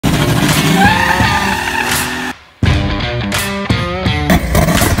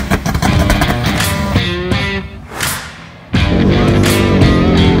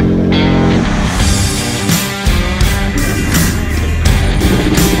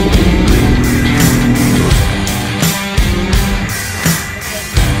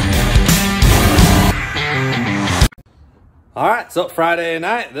So Friday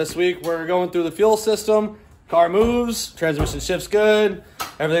night, this week we're going through the fuel system. Car moves, transmission shifts good,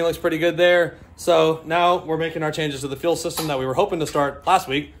 everything looks pretty good there. So now we're making our changes to the fuel system that we were hoping to start last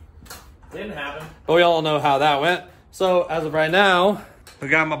week. Didn't happen. But we all know how that went. So as of right now, we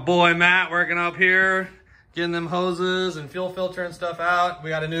got my boy Matt working up here, getting them hoses and fuel filter and stuff out. We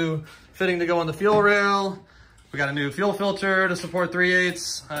got a new fitting to go on the fuel rail. We got a new fuel filter to support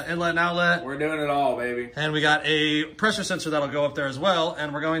 3/8 inlet and outlet. We're doing it all, baby. And we got a pressure sensor that'll go up there as well.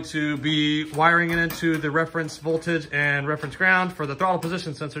 And we're going to be wiring it into the reference voltage and reference ground for the throttle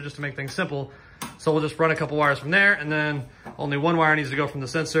position sensor, just to make things simple. So we'll just run a couple wires from there, and then only one wire needs to go from the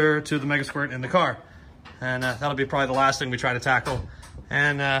sensor to the MegaSquirt in the car. And that'll be probably the last thing we try to tackle.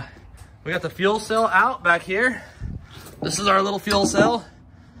 And we got the fuel cell out back here. This is our little fuel cell.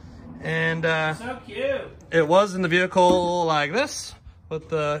 And so cute. It was in the vehicle like this, with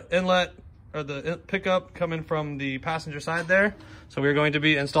the inlet or the pickup coming from the passenger side there. So we're going to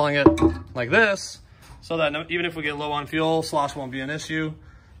be installing it like this, so that even if we get low on fuel, slosh won't be an issue.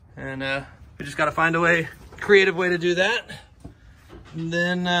 And we just got to find a creative way to do that. And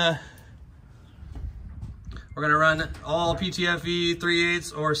then we're gonna run all PTFE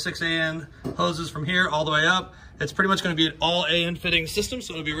 3/8 or 6AN hoses from here all the way up. It's pretty much gonna be an all AN fitting system,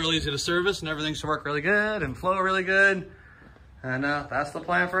 so it'll be real easy to service and everything should work really good and flow really good. And that's the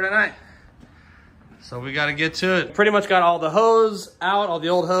plan for tonight. So we gotta get to it. Pretty much got all the hose out, all the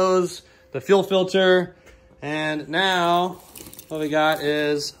old hose, the fuel filter, and now what we got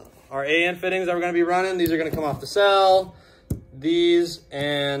is our AN fittings that we're gonna be running. These are gonna come off the cell. These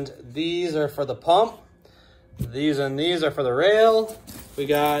and these are for the pump. These and these are for the rail. We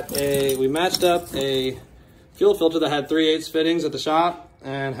matched up a fuel filter that had 3/8 fittings at the shop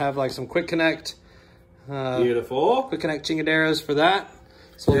and have like some quick connect. Beautiful. Quick connect chingaderas for that.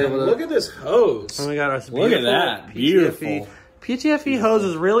 So we'll look at this hose. And we got our look at that. Beautiful. PTFE hose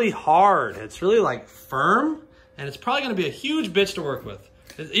is really hard. It's really like firm, and it's probably gonna be a huge bitch to work with.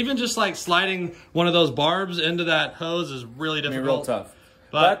 Even just like sliding one of those barbs into that hose is really difficult. Real tough.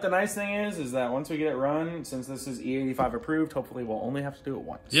 But the nice thing is that once we get it run, since this is E85 approved, hopefully we'll only have to do it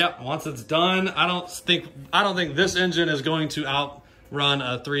once. Yep, once it's done. I don't think this engine is going to outrun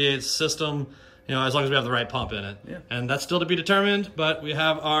a 3/8 system, you know, as long as we have the right pump in it. Yeah. And that's still to be determined, but we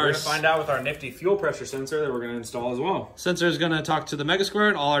have our... We're gonna find out with our nifty fuel pressure sensor that we're gonna install as well. Sensor is gonna talk to the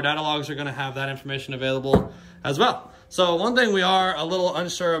MegaSquirt. All our data logs are gonna have that information available as well. So one thing we are a little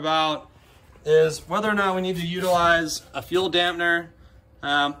unsure about is whether or not we need to utilize a fuel dampener.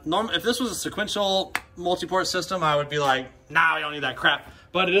 If this was a sequential multi-port system, I would be like, nah, we don't need that crap.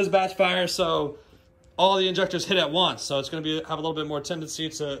 But it is batch fire, so all the injectors hit at once. So it's going to have a little bit more tendency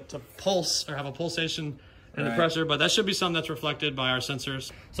to pulse or have a pulsation in the pressure. But that should be something that's reflected by our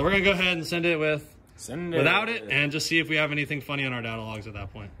sensors. So we're going to go ahead and send it without it and just see if we have anything funny on our data logs at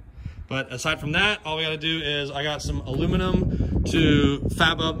that point. But aside from that, all we got to do is I got some aluminum to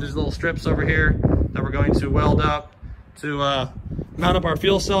fab up these little strips over here that we're going to weld up to mount up our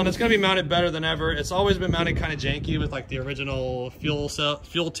fuel cell, and it's going to be mounted better than ever. It's always been mounted kind of janky with like the original fuel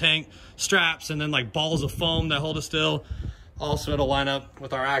tank straps and then like balls of foam that hold it still. Also, it'll line up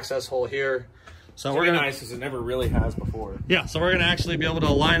with our access hole here. So we're gonna nice because it never really has before. Yeah, so we're gonna actually be able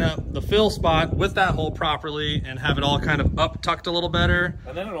to line up the fill spot with that hole properly and have it all kind of up tucked a little better.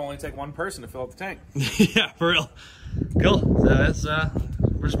 And then it'll only take one person to fill up the tank. Yeah, for real. Cool. So it's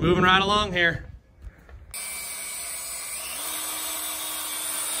we're just moving right along here.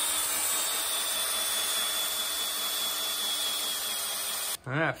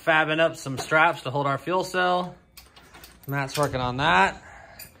 All right, fabbing up some straps to hold our fuel cell. Matt's working on that.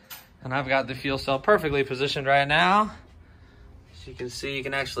 And I've got the fuel cell perfectly positioned right now. As you can see, you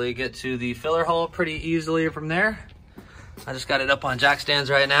can actually get to the filler hole pretty easily from there. I just got it up on jack stands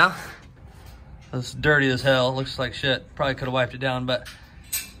right now. It's dirty as hell, it looks like shit. Probably could have wiped it down, but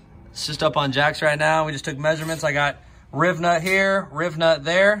it's just up on jacks right now. We just took measurements. I got riv nut here, riv nut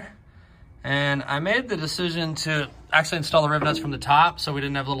there. And I made the decision to actually install the riv nuts from the top so we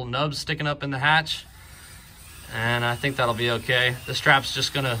didn't have little nubs sticking up in the hatch. And I think that'll be okay. The strap's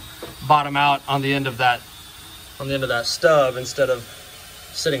just gonna bottom out on the end of that stub instead of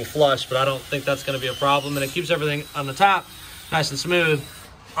sitting flush, but I don't think that's gonna be a problem. And it keeps everything on the top nice and smooth.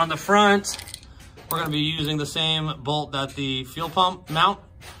 On the front, we're gonna be using the same bolt that the fuel pump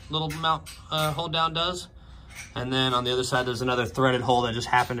little mount hold down does. And then on the other side, there's another threaded hole that just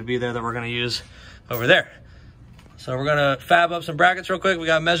happened to be there that we're gonna use over there. So we're gonna fab up some brackets real quick. We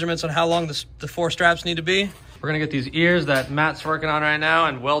got measurements on how long the 4 straps need to be. We're gonna get these ears that Matt's working on right now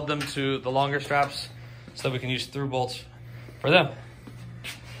and weld them to the longer straps so that we can use through bolts for them.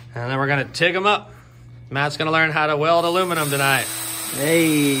 And then we're gonna TIG them up. Matt's gonna learn how to weld aluminum tonight.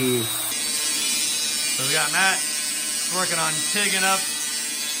 Hey. So we got Matt working on TIGging up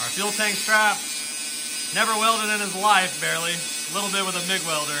our fuel tank straps. Never welded in his life, barely. A little bit with a MIG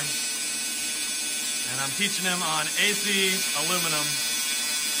welder. And I'm teaching him on AC aluminum.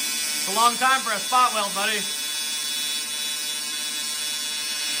 It's a long time for a spot weld, buddy.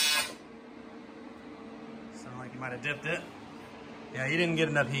 Sounded like you might have dipped it. Yeah, you didn't get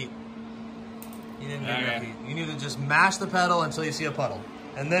enough heat. You didn't get enough heat. You need to just mash the pedal until you see a puddle.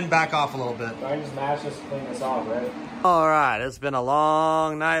 And then back off a little bit. I just mash this to clean this off, right? All right, it's been a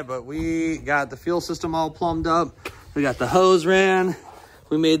long night, but we got the fuel system all plumbed up. We got the hose ran.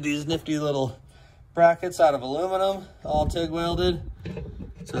 We made these nifty little brackets out of aluminum, all TIG welded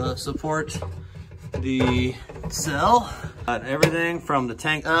to support the cell. Got everything from the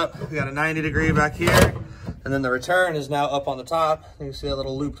tank up. We got a 90-degree back here. And then the return is now up on the top. You can see that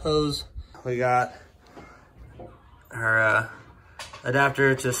little looped hose. We got our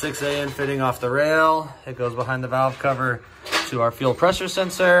adapter to 6AN fitting off the rail. It goes behind the valve cover to our fuel pressure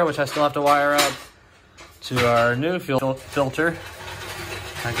sensor, which I still have to wire up, to our new fuel filter.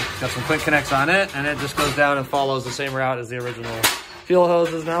 I got some quick connects on it, and it just goes down and follows the same route as the original fuel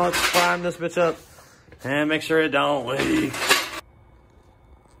hoses. Now let's prime this bitch up and make sure it don't leak.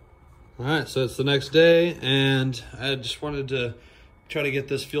 All right, so it's the next day, and I just wanted to try to get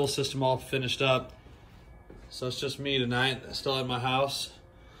this fuel system all finished up. So it's just me tonight, still at my house.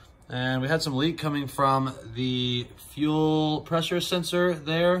 And we had some leak coming from the fuel pressure sensor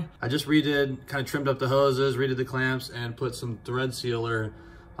there. I just redid, kind of trimmed up the hoses, redid the clamps, and put some thread sealer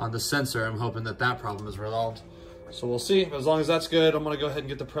on the sensor. I'm hoping that that problem is resolved. So we'll see, but as long as that's good, I'm gonna go ahead and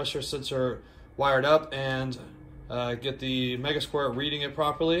get the pressure sensor wired up and get the MegaSquirt reading it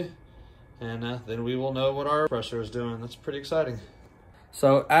properly. And then we will know what our pressure is doing. That's pretty exciting.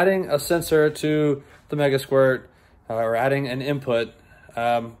 So adding a sensor to the MegaSquirt, or adding an input,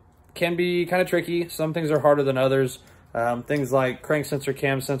 can be kind of tricky. Some things are harder than others. Things like crank sensor,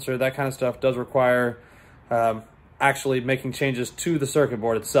 cam sensor, that kind of stuff does require actually making changes to the circuit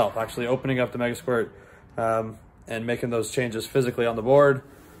board itself, actually opening up the MegaSquirt and making those changes physically on the board.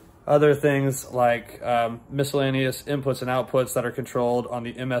 Other things like miscellaneous inputs and outputs that are controlled on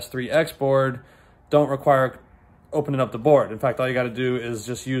the MS3X board don't require opening up the board. In fact, all you got to do is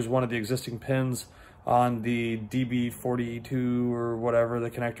just use one of the existing pins on the DB42 or whatever the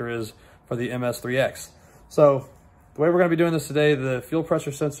connector is for the MS3X. So the way we're going to be doing this today, the fuel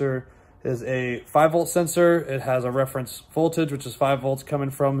pressure sensor is a 5-volt sensor. It has a reference voltage, which is 5 volts coming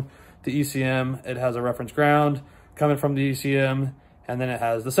from the ECM. It has a reference ground coming from the ECM, and then it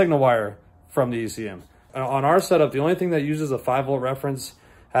has the signal wire from the ECM. On our setup, the only thing that uses a 5-volt reference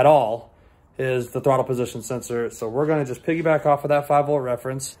at all is the throttle position sensor. So we're going to just piggyback off of that 5-volt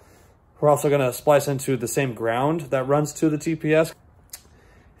reference. We're also going to splice into the same ground that runs to the TPS.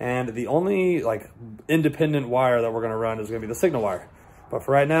 And the only independent wire that we're going to run is going to be the signal wire. But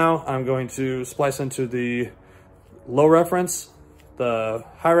for right now, I'm going to splice into the low reference, the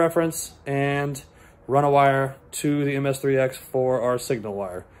high reference, and run a wire to the MS3X for our signal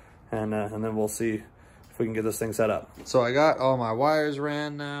wire. And then we'll see if we can get this thing set up. So I got all my wires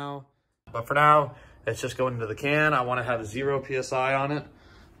ran now. But for now, it's just going into the can. I want to have 0 PSI on it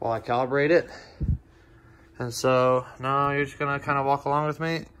while I calibrate it. And so now you're just going to kind of walk along with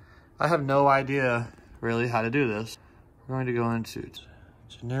me. I have no idea really how to do this. We're going to go into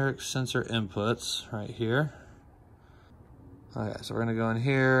generic sensor inputs right here. Okay, so we're going to go in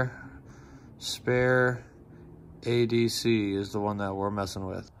here. Spare ADC is the one that we're messing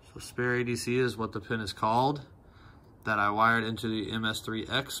with. So spare ADC is what the pin is called that I wired into the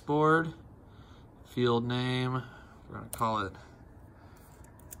MS3X board. Field name, we're gonna call it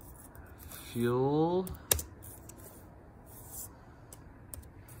fuel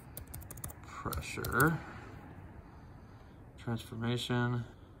pressure transformation.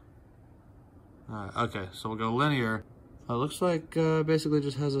 All right, okay, so we'll go linear. It looks like basically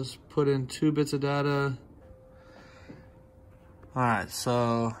just has us put in 2 bits of data. All right,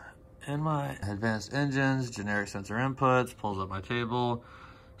 so in my advanced engines, generic sensor inputs, pulls up my table.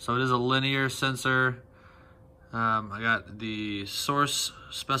 So it is a linear sensor. I got the source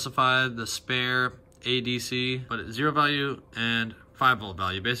specified, the spare ADC, but it's 0 value and 5-volt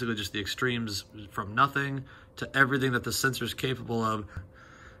value. Basically just the extremes from nothing to everything that the sensor is capable of.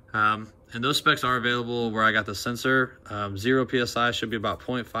 And those specs are available where I got the sensor. 0 PSI should be about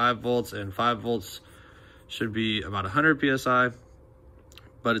 0.5 volts and 5 volts should be about 100 PSI.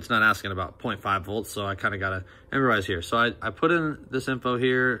 But it's not asking about 0.5 volts, so I kind of got to improvise here. So I put in this info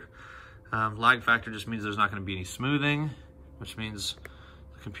here. Lag factor just means there's not going to be any smoothing, which means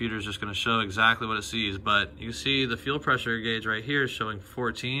computer's just gonna show exactly what it sees, but you see the fuel pressure gauge right here is showing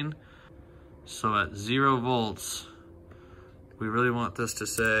 14. So at 0 volts, we really want this to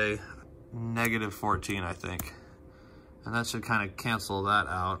say negative 14, I think. And that should kind of cancel that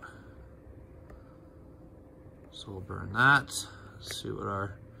out. So we'll burn that. Let's see what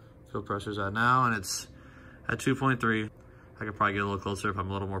our fuel pressure's at now, and it's at 2.3. I could probably get a little closer if I'm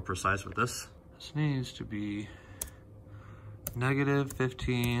a little more precise with this. This needs to be negative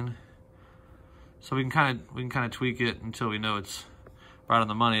 15. So we can kind of tweak it until we know it's right on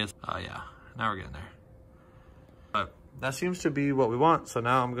the money. Oh yeah, now we're getting there. But that seems to be what we want. So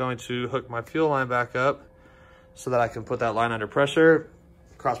now I'm going to hook my fuel line back up so that I can put that line under pressure.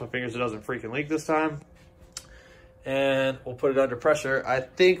 Cross my fingers it doesn't freaking leak this time. And we'll put it under pressure. I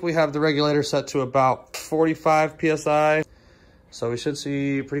think we have the regulator set to about 45 PSI. So we should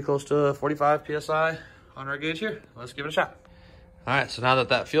see pretty close to 45 PSI on our gauge here. Let's give it a shot. All right, so now that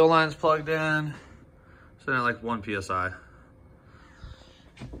that fuel line's plugged in, sitting at like 1 PSI.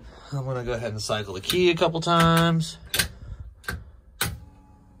 I'm gonna go ahead and cycle the key a couple times.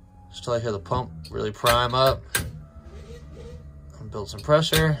 Just till I hear the pump really prime up and build some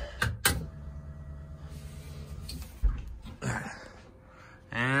pressure.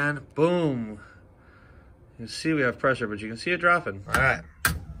 And boom. You can see we have pressure, but you can see it dropping. All right.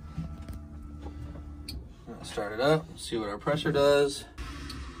 I'll start it up, see what our pressure does.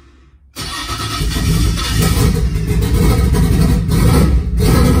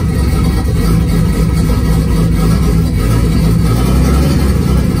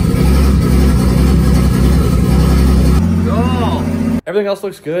 Everything else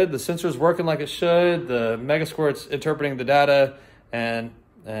looks good. The sensor's working like it should. The MegaSquirt's interpreting the data and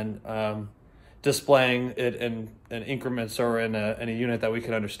displaying it in increments or in a unit that we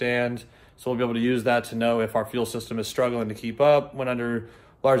can understand. So we'll be able to use that to know if our fuel system is struggling to keep up when under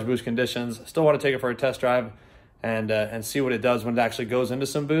large boost conditions. Still want to take it for a test drive and see what it does when it actually goes into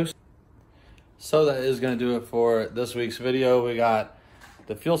some boost. So that is going to do it for this week's video. We got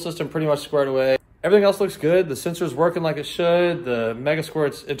the fuel system pretty much squared away. Everything else looks good. The sensor's working like it should. The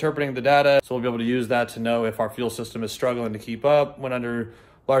MegaSquirt's interpreting the data. So we'll be able to use that to know if our fuel system is struggling to keep up when under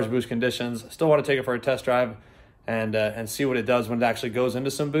large boost conditions. Still want to take it for a test drive and see what it does when it actually goes into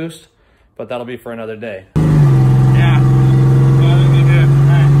some boost. But that'll be for another day. Yeah. Well, we good. All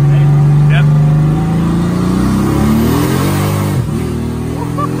right. Yep.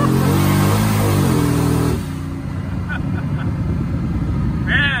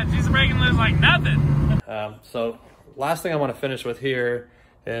 Man, she's breaking loose like nothing. So last thing I want to finish with here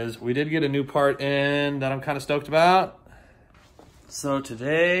is we did get a new part in that I'm kind of stoked about. So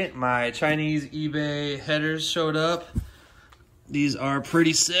today my Chinese eBay headers showed up. These are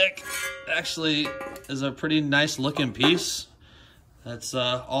pretty sick. Actually, is a pretty nice looking piece. That's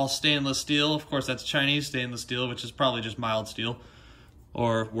all stainless steel. Of course, that's Chinese stainless steel, which is probably just mild steel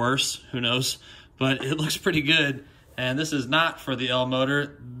or worse, who knows. But it looks pretty good. And this is not for the L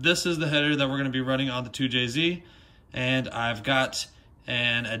motor. This is the header that we're gonna be running on the 2JZ. And I've got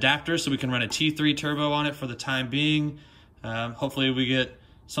an adapter so we can run a T3 turbo on it for the time being. Hopefully we get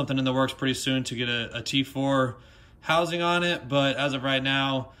something in the works pretty soon to get a T4 housing on it. But as of right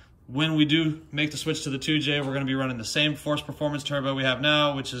now, when we do make the switch to the 2J, we're gonna be running the same force performance turbo we have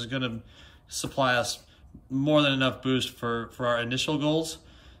now, which is gonna supply us more than enough boost for our initial goals.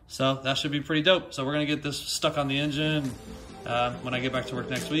 So that should be pretty dope. So we're gonna get this stuck on the engine when I get back to work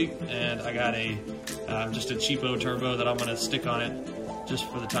next week. And I got a just a cheapo turbo that I'm gonna stick on it just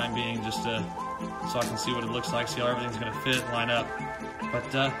for the time being, just to, so I can see what it looks like, see how everything's gonna fit and line up. But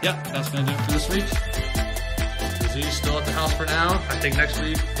yeah, that's gonna do it for this week. Z's still at the house for now. I think next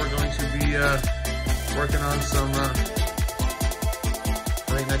week we're going to be working on some,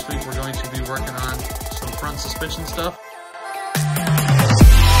 front suspension stuff.